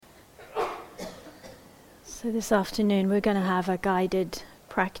So this afternoon we're going to have a guided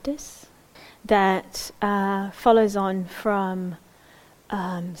practice that follows on from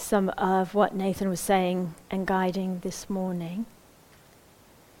some of what Nathan was saying and guiding this morning.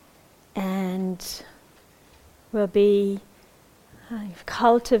 And we'll be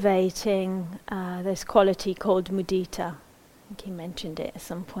cultivating this quality called Muditā. I think he mentioned it at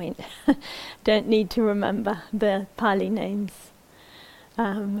some point. Don't need to remember the Pali names.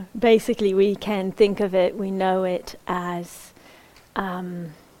 Basically, we can think of it, we know it as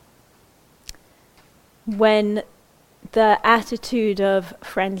when the attitude of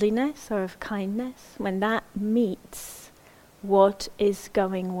friendliness or of kindness, when that meets what is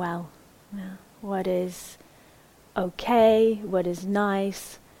going well, what is okay, what is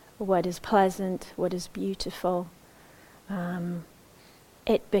nice, what is pleasant, what is beautiful,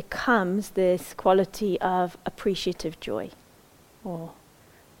 it becomes this quality of appreciative joy or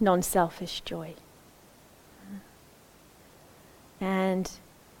non-selfish joy. And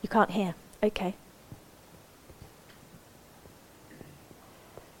you can't hear. Okay.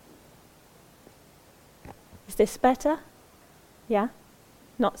 Is this better? Yeah?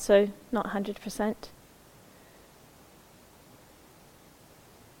 Not 100%?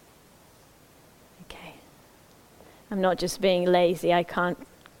 Okay. I'm not just being lazy. You can't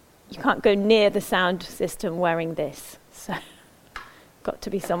go near the sound system wearing this. So got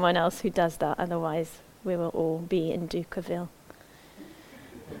to be someone else who does that, otherwise we will all be in Dukkaville.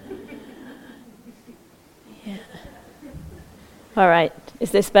 Yeah. All right,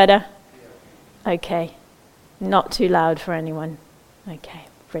 is this better? Okay. Not too loud for anyone. Okay,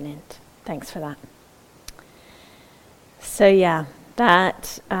 brilliant. Thanks for that. So yeah,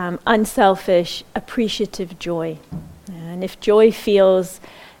 that unselfish, appreciative joy. And if joy feels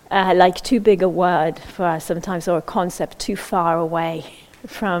like too big a word for us sometimes, or a concept too far away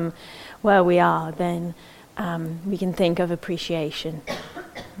from where we are, then we can think of appreciation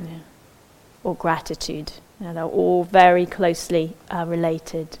or gratitude. They're all very closely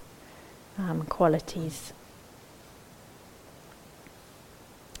related qualities.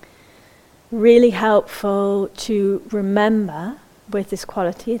 Really helpful to remember with this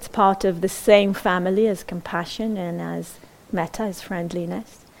quality, it's part of the same family as compassion and as metta, as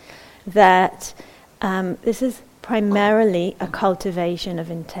friendliness, that this is primarily a cultivation of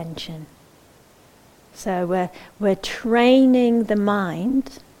intention. So we're training the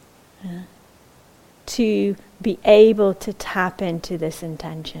mind to be able to tap into this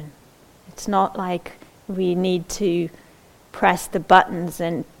intention. It's not like we need to press the buttons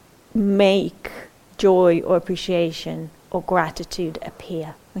and make joy or appreciation or gratitude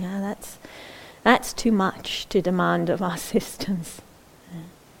appear. That's too much to demand of our systems.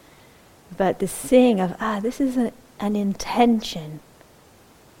 But the seeing of, this is an intention.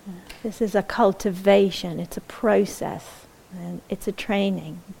 This is a cultivation, it's a process, and it's a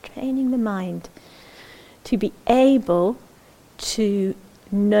training the mind to be able to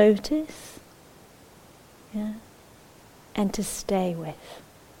notice and to stay with.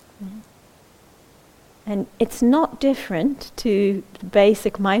 And it's not different to the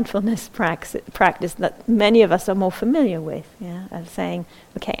basic mindfulness practice that many of us are more familiar with, of saying,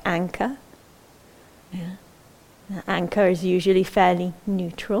 okay, anchor. Anchor is usually fairly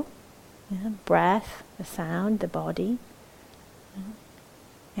neutral. Breath, the sound, the body.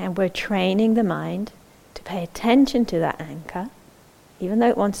 And we're training the mind to pay attention to that anchor, even though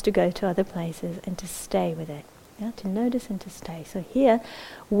it wants to go to other places, and to stay with it. To notice and to stay. So here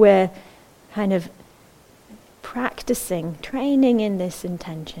we're kind of practicing, training in this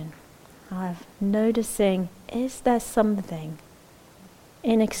intention of noticing, is there something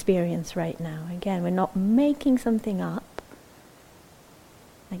in experience right now? Again, we're not making something up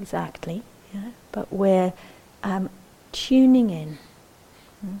exactly, but we're tuning in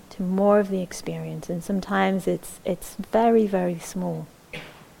to more of the experience. And sometimes it's very, very small.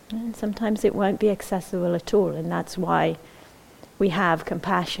 And sometimes it won't be accessible at all, and that's why we have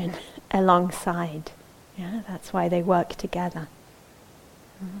compassion alongside. That's why they work together.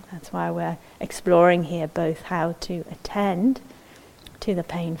 That's why we're exploring here both how to attend to the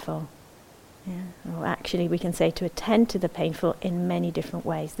painful. Or actually we can say to attend to the painful in many different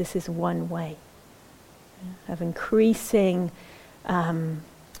ways. This is one way of increasing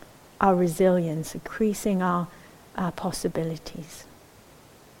our resilience, increasing our possibilities.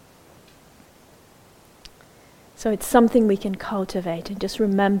 So it's something we can cultivate, and just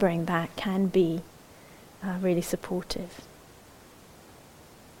remembering that can be really supportive.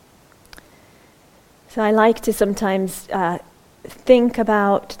 So I like to sometimes think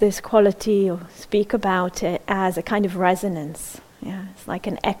about this quality or speak about it as a kind of resonance. It's like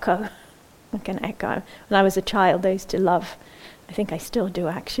an echo. like an echo. When I was a child, I used to love, I think I still do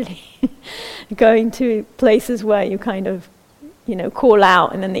actually, going to places where you kind of, call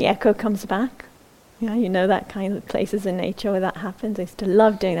out and then the echo comes back. That kind of places in nature where that happens. I used to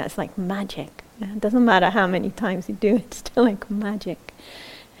love doing that. It's like magic. It doesn't matter how many times you do it, it's still like magic.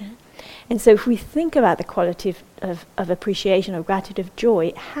 And so if we think about the quality of appreciation, of gratitude, of joy,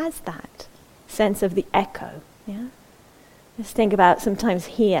 it has that sense of the echo. Yeah. Just think about sometimes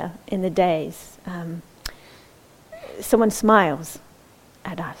here in the days, someone smiles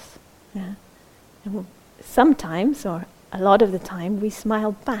at us. Yeah? And sometimes, or a lot of the time, we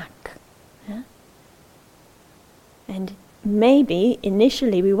smile back. Yeah? And maybe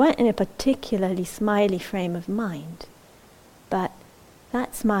initially we weren't in a particularly smiley frame of mind, but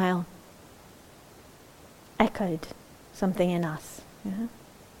that smile echoed something in us. Yeah?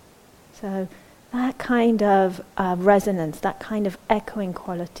 So that kind of resonance, that kind of echoing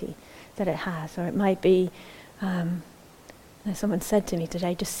quality that it has. Or it might be, someone said to me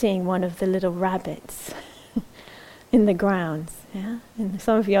today, just seeing one of the little rabbits in the grounds. Yeah? And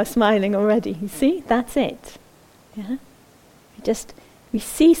some of you are smiling already. You see, that's it. Yeah? We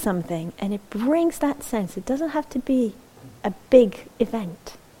see something and it brings that sense. It doesn't have to be a big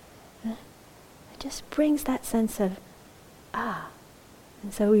event. Yeah? It just brings that sense of,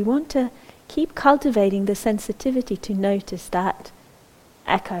 And so we want to keep cultivating the sensitivity to notice that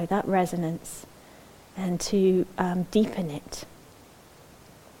echo, that resonance, and to deepen it.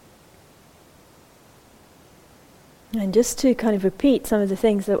 And just to kind of repeat some of the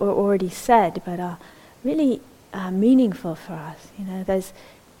things that were already said, but are really meaningful for us. There's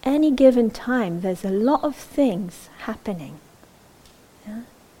any given time, there's a lot of things happening. Yeah?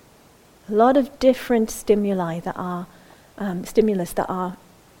 A lot of different stimuli that are stimulus that are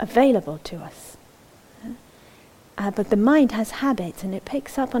available to us. Yeah? But the mind has habits, and it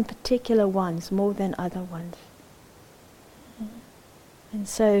picks up on particular ones more than other ones. Yeah? And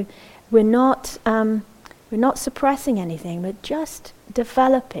so we're not suppressing anything, we're just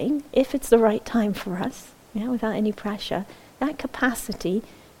developing, if it's the right time for us, without any pressure, that capacity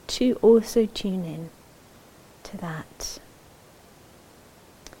to also tune in to that.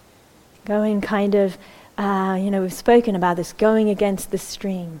 Going kind of, we've spoken about this, going against the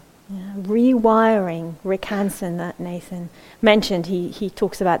stream. Rewiring, Rick Hansen, that Nathan mentioned, he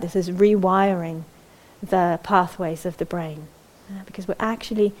talks about this as rewiring the pathways of the brain. Because we're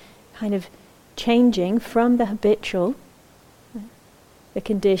actually kind of changing from the habitual, the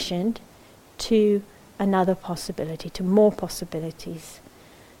conditioned, to another possibility, to more possibilities.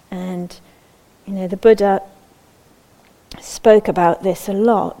 And, the Buddha spoke about this a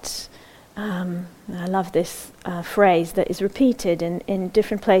lot. I love this phrase that is repeated in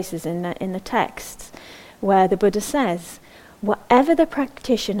different places in the texts, where the Buddha says, whatever the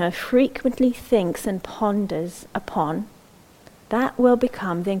practitioner frequently thinks and ponders upon, that will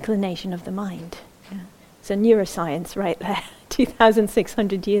become the inclination of the mind. Yeah. It's a neuroscience right there,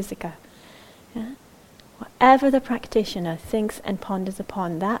 2,600 years ago. Yeah. Whatever the practitioner thinks and ponders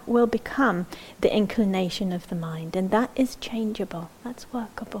upon, that will become the inclination of the mind. And that is changeable, that's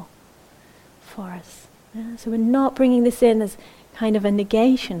workable for us. Yeah? So we're not bringing this in as kind of a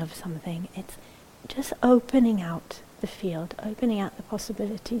negation of something. It's just opening out the field, opening out the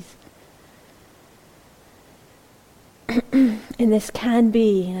possibilities. And this can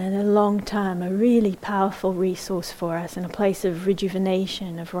be, in the long term, a really powerful resource for us and a place of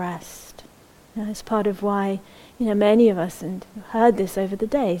rejuvenation, of rest. It's part of why, many of us, and we've heard this over the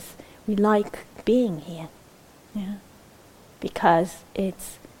days, we like being here. Yeah? Because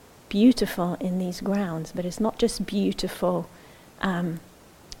it's beautiful in these grounds, but it's not just beautiful,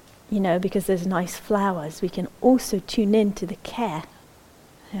 because there's nice flowers. We can also tune into the care.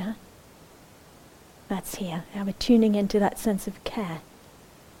 Yeah? That's here. Yeah, we're tuning into that sense of care.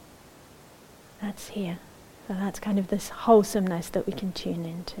 That's here. So that's kind of this wholesomeness that we can tune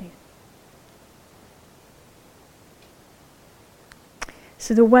into.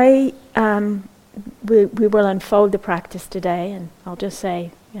 So the way we will unfold the practice today, and I'll just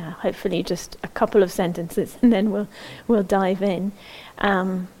say, hopefully just a couple of sentences, and then we'll dive in,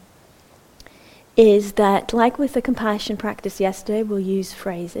 is that, like with the compassion practice yesterday, we'll use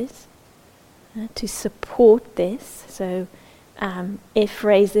phrases to support this. So if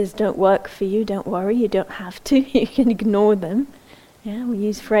phrases don't work for you, don't worry, you don't have to, you can ignore them. Yeah, we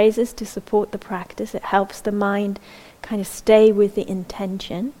use phrases to support the practice. It helps the mind kind of stay with the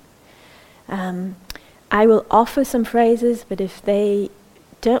intention. I will offer some phrases, but if they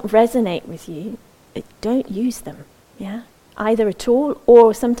don't resonate with you, don't use them. Yeah, either at all,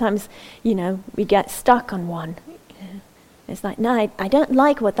 or sometimes we get stuck on one. It's like, no, I don't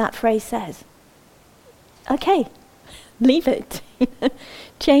like what that phrase says. Okay, leave it.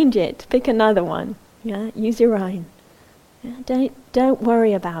 Change it. Pick another one. Yeah, use your own. Yeah, don't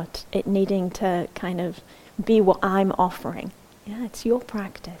worry about it needing to kind of be what I'm offering. Yeah, it's your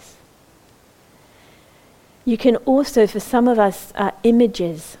practice. You can also, for some of us,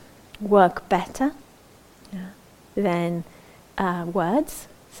 images work better than words.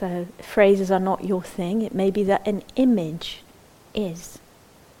 So phrases are not your thing. It may be that an image is.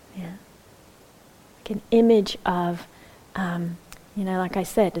 Yeah. Like an image of, like I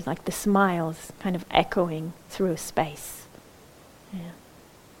said, it's like the smiles kind of echoing through a space. Yeah.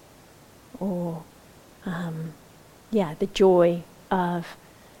 Or, the joy of,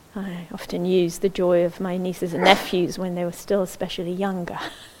 I often use the joy of my nieces and nephews when they were still especially younger.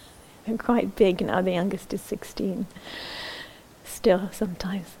 They're quite big now, the youngest is 16. Still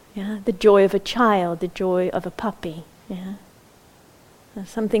sometimes, yeah. The joy of a child, the joy of a puppy, yeah.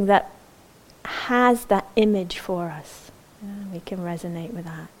 Something that has that image for us. Yeah, we can resonate with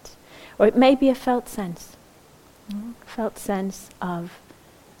that. Or it may be a felt sense. Felt sense of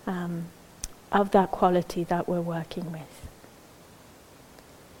that quality that we're working with.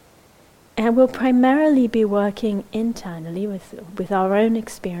 And we'll primarily be working internally with our own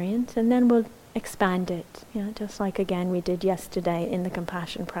experience, and then we'll expand it, just like again we did yesterday in the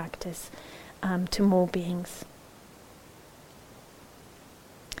compassion practice, to more beings.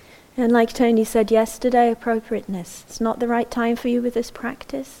 And like Tony said yesterday, appropriateness. It's not the right time for you with this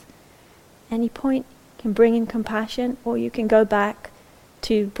practice. Any point you can bring in compassion, or you can go back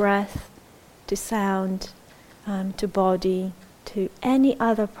to breath, to sound, to body, to any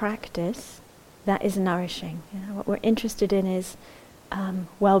other practice that is nourishing. What we're interested in is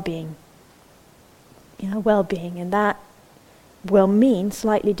well-being. Well-being, and that will mean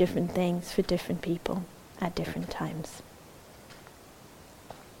slightly different things for different people at different times.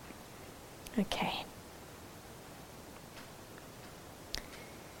 Okay.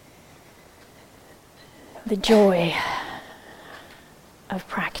 The joy of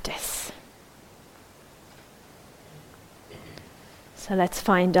practice. So let's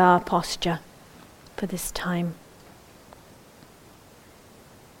find our posture for this time.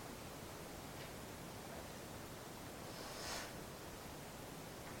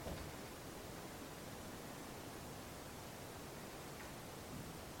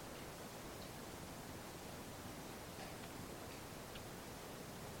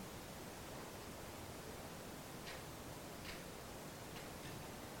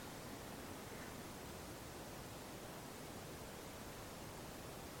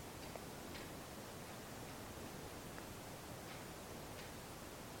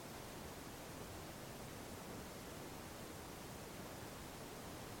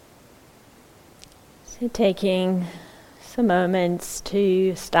 So taking some moments to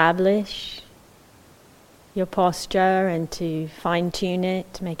establish your posture and to fine-tune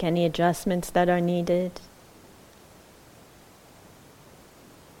it, to make any adjustments that are needed.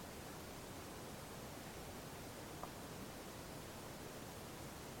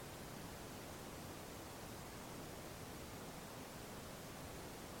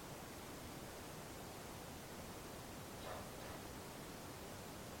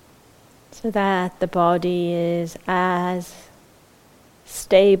 So that the body is as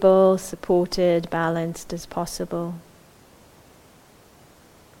stable, supported, balanced as possible.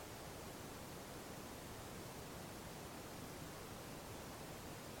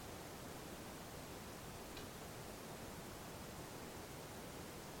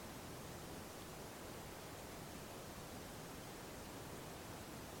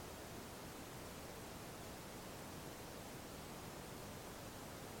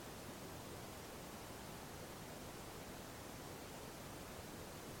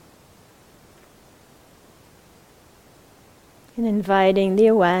 And inviting the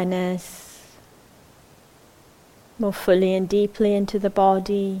awareness more fully and deeply into the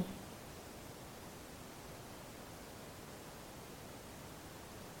body.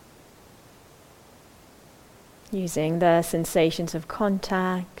 Using the sensations of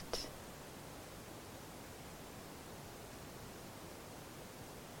contact.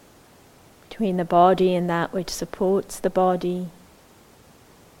 Between the body and that which supports the body.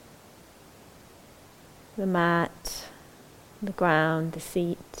 The mat, the ground, the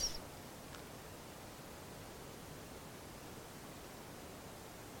seat.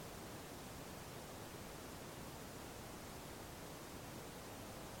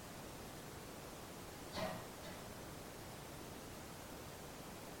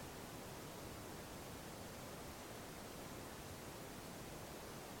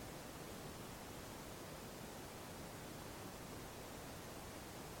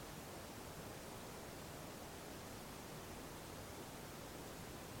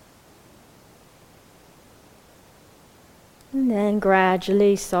 And then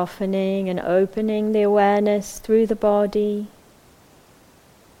gradually softening and opening the awareness through the body.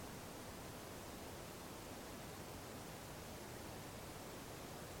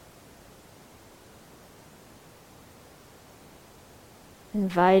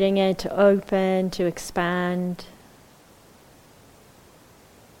 Inviting it to open, to expand.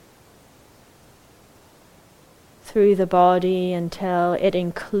 Through the body until it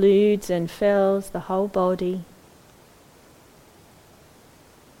includes and fills the whole body.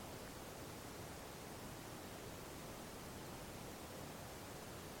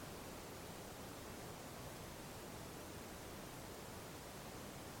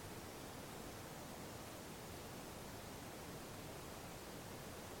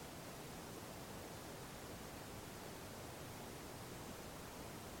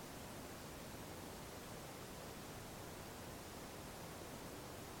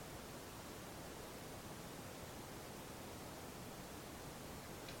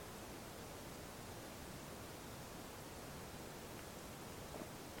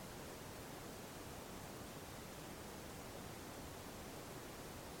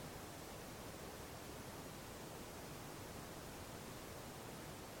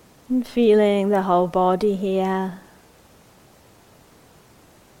 And feeling the whole body here.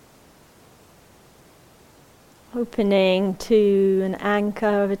 Opening to an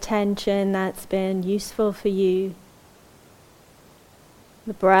anchor of attention that's been useful for you.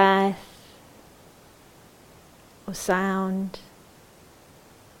 The breath or sound.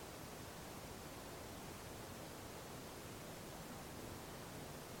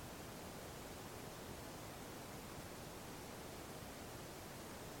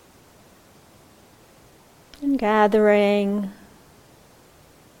 And gathering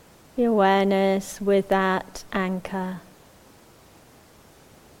the awareness with that anchor.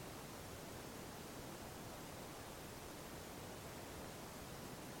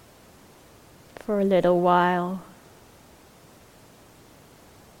 For a little while.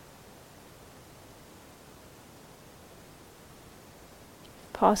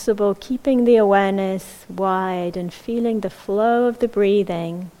 If possible, keeping the awareness wide and feeling the flow of the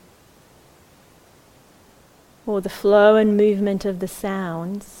breathing, or the flow and movement of the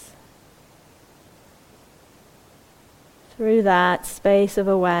sounds through that space of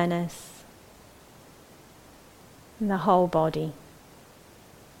awareness in the whole body.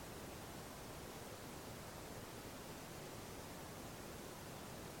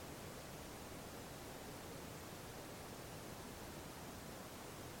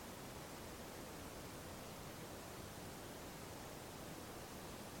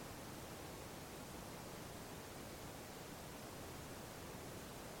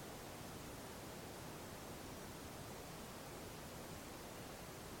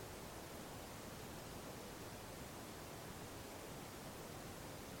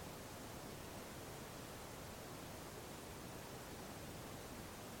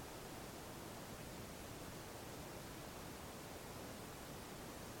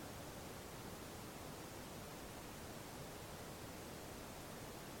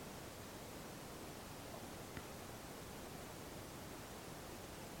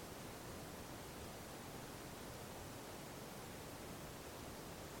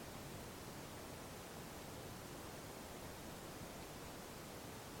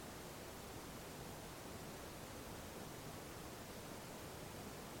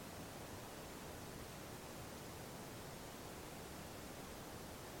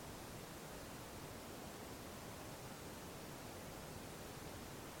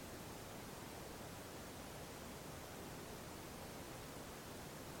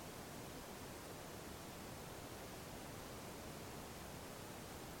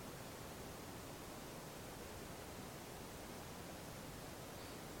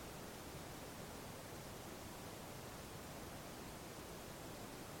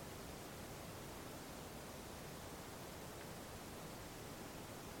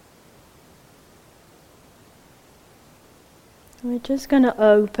 We're just going to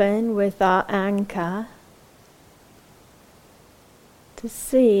open with our anchor to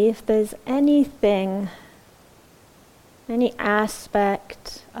see if there's anything, any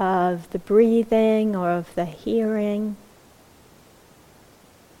aspect of the breathing or of the hearing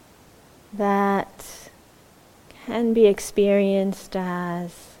that can be experienced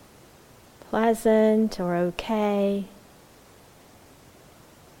as pleasant or okay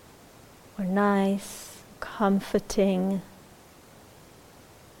or nice, comforting.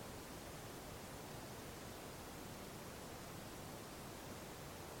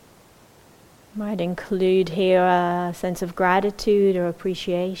 Might include here a sense of gratitude or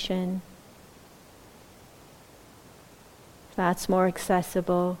appreciation. That's more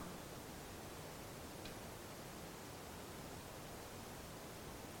accessible.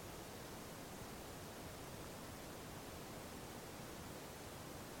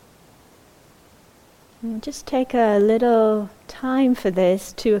 And just take a little time for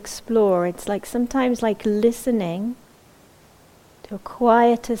this to explore. It's like sometimes like listening to a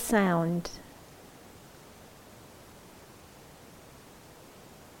quieter sound.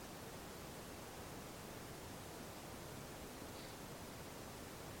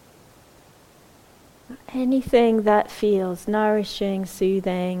 Anything that feels nourishing,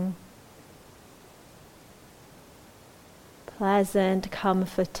 soothing, pleasant,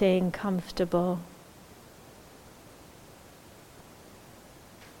 comforting, comfortable.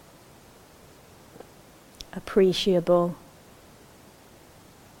 Appreciable.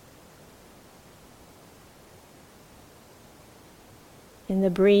 In the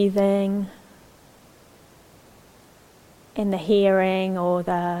breathing, in the hearing or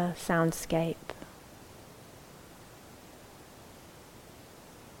the soundscape.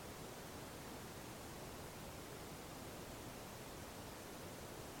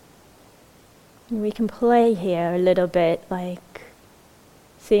 And we can play here a little bit, like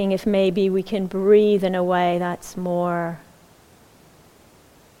seeing if maybe we can breathe in a way that's more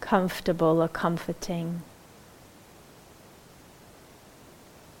comfortable or comforting.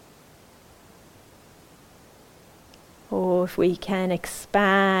 Or if we can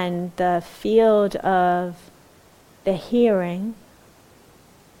expand the field of the hearing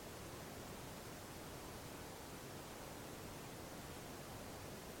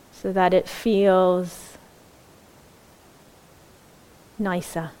so that it feels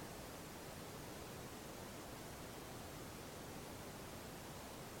nicer.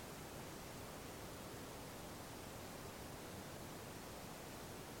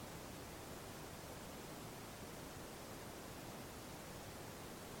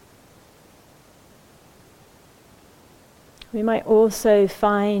 We might also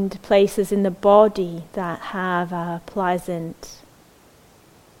find places in the body that have a pleasant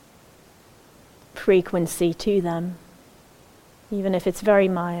frequency to them, even if it's very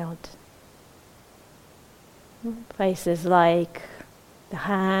mild. Places like the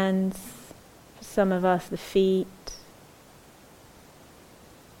hands, for some of us the feet,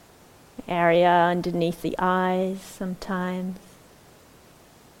 the area underneath the eyes sometimes.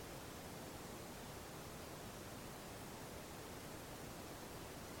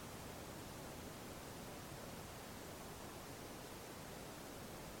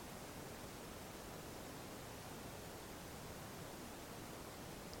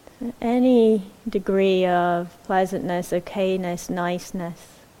 Any degree of pleasantness, okayness,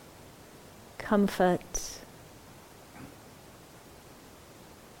 niceness, comfort,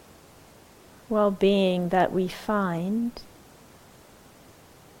 well-being that we find,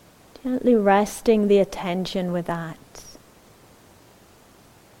 gently resting the attention with that.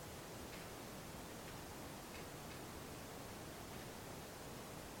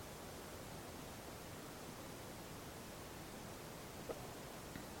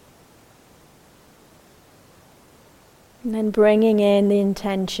 And then bringing in the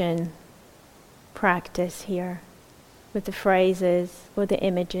intention practice here with the phrases or the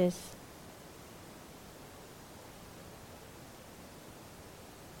images.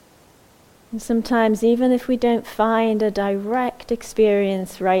 And sometimes even if we don't find a direct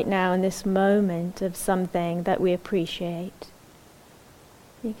experience right now in this moment of something that we appreciate,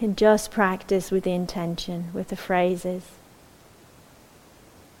 you can just practice with the intention, with the phrases.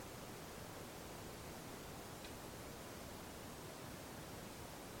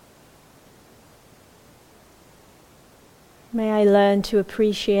 May I learn to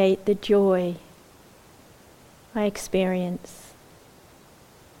appreciate the joy I experience.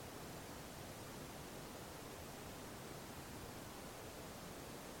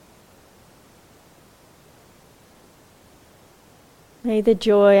 May the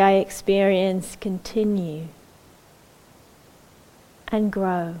joy I experience continue and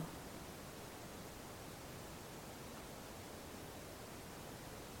grow.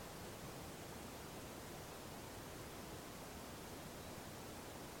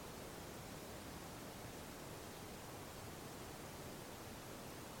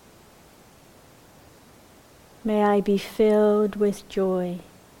 May I be filled with joy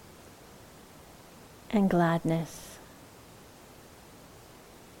and gladness.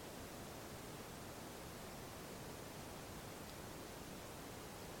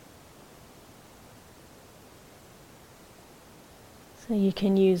 So you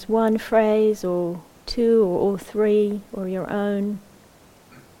can use one phrase or two or all three or your own.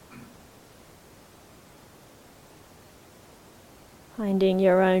 Finding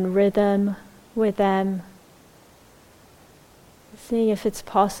your own rhythm with them. See if it's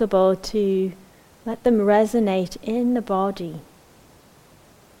possible to let them resonate in the body.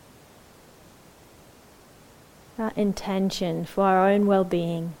 That intention for our own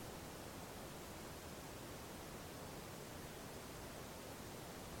well-being.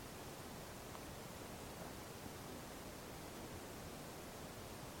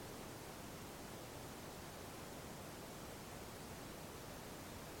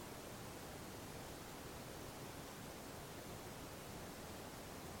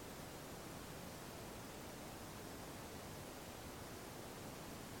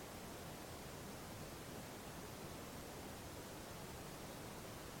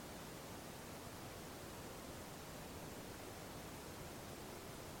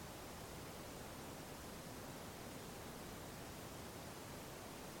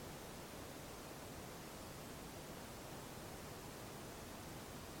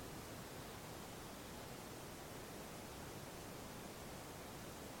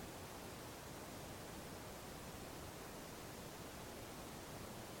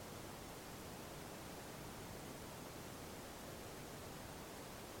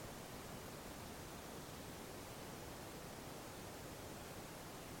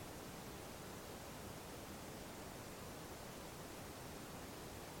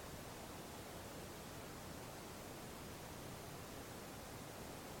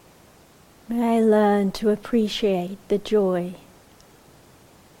 May I learn to appreciate the joy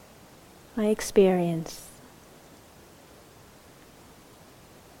I experience.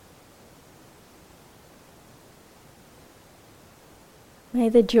 May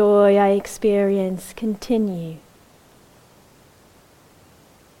the joy I experience continue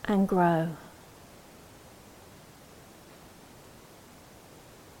and grow.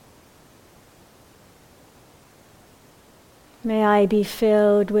 May I be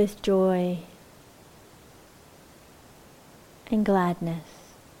filled with joy and gladness.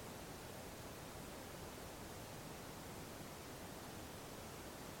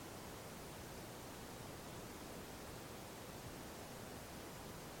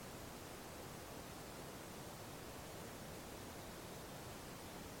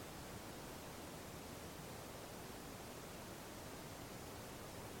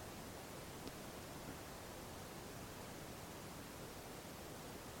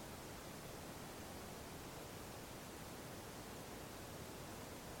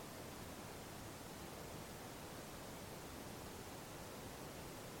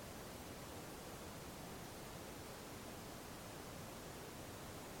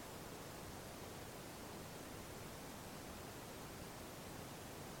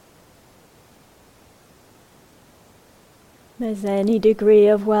 There's any degree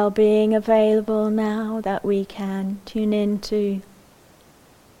of well-being available now that we can tune into,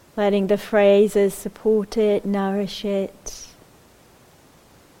 letting the phrases support it, nourish it.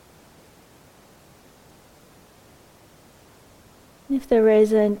 If there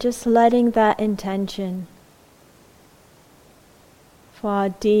isn't, just letting that intention for our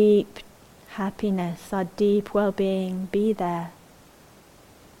deep happiness, our deep well-being be there.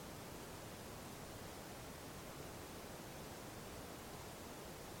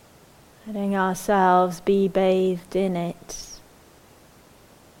 Letting ourselves be bathed in it.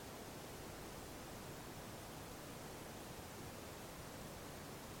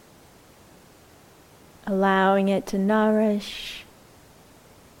 Allowing it to nourish,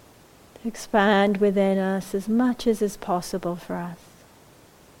 to expand within us as much as is possible for us.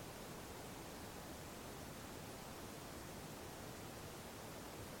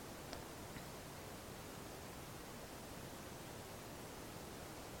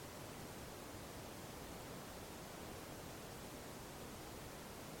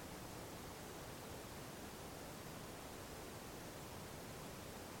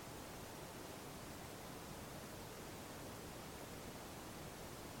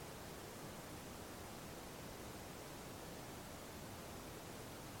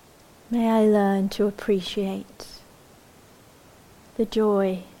 May I learn to appreciate the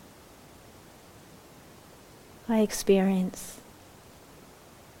joy I experience.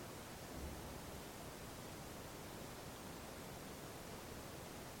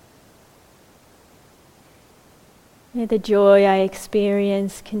 May the joy I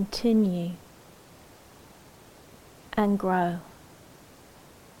experience continue and grow.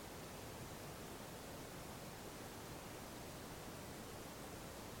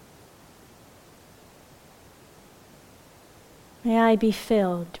 May I be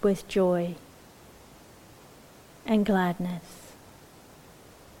filled with joy and gladness.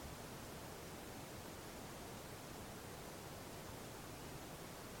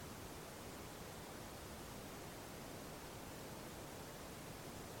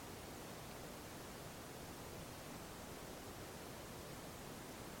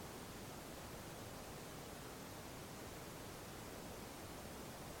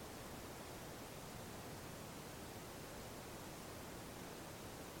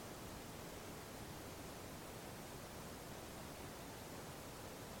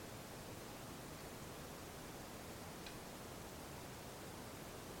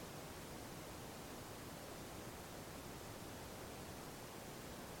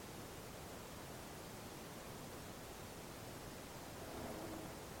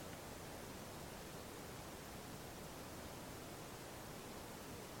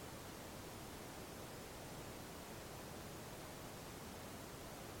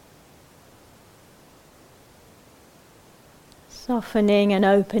 Softening and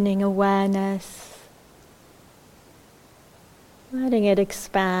opening awareness, letting it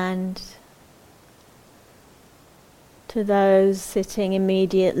expand to those sitting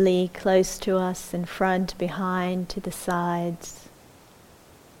immediately close to us, in front, behind, to the sides.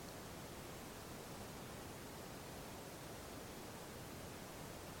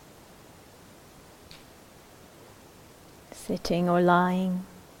 Sitting or lying.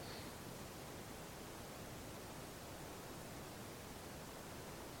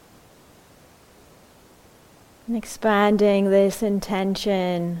 And expanding this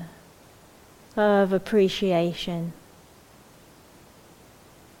intention of appreciation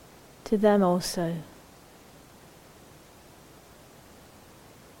to them also.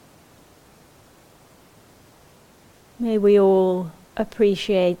 May we all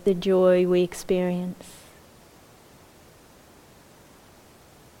appreciate the joy we experience.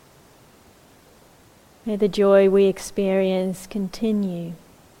 May the joy we experience continue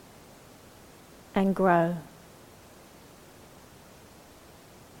and grow.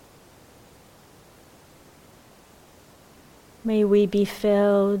 May we be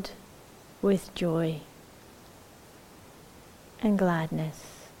filled with joy and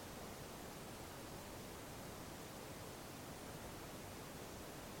gladness.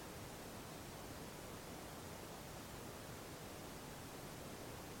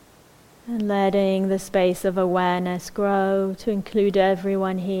 And letting the space of awareness grow to include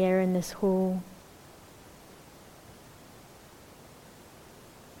everyone here in this hall.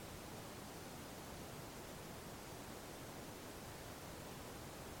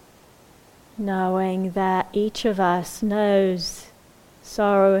 Knowing that each of us knows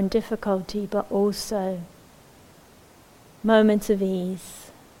sorrow and difficulty, but also moments of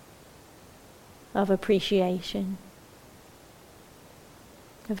ease, of appreciation,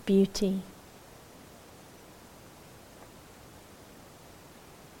 of beauty.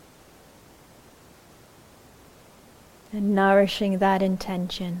 And nourishing that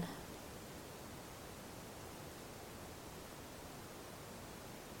intention.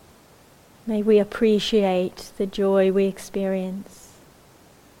 May we appreciate the joy we experience.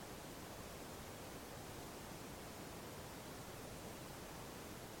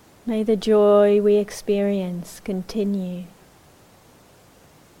 May the joy we experience continue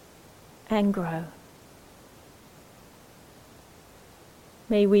and grow.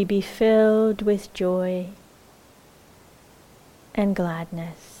 May we be filled with joy and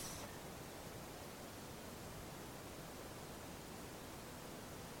gladness.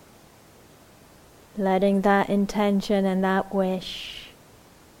 Letting that intention and that wish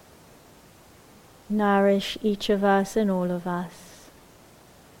nourish each of us and all of us.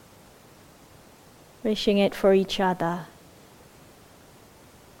 Wishing it for each other,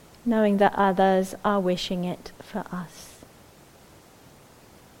 knowing that others are wishing it for us.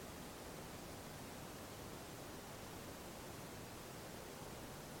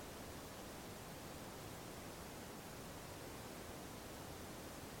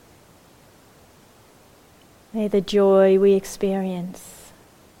 May the joy we experience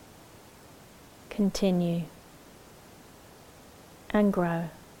continue and grow.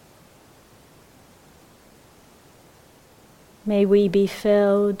 May we be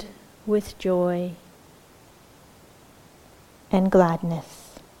filled with joy and gladness.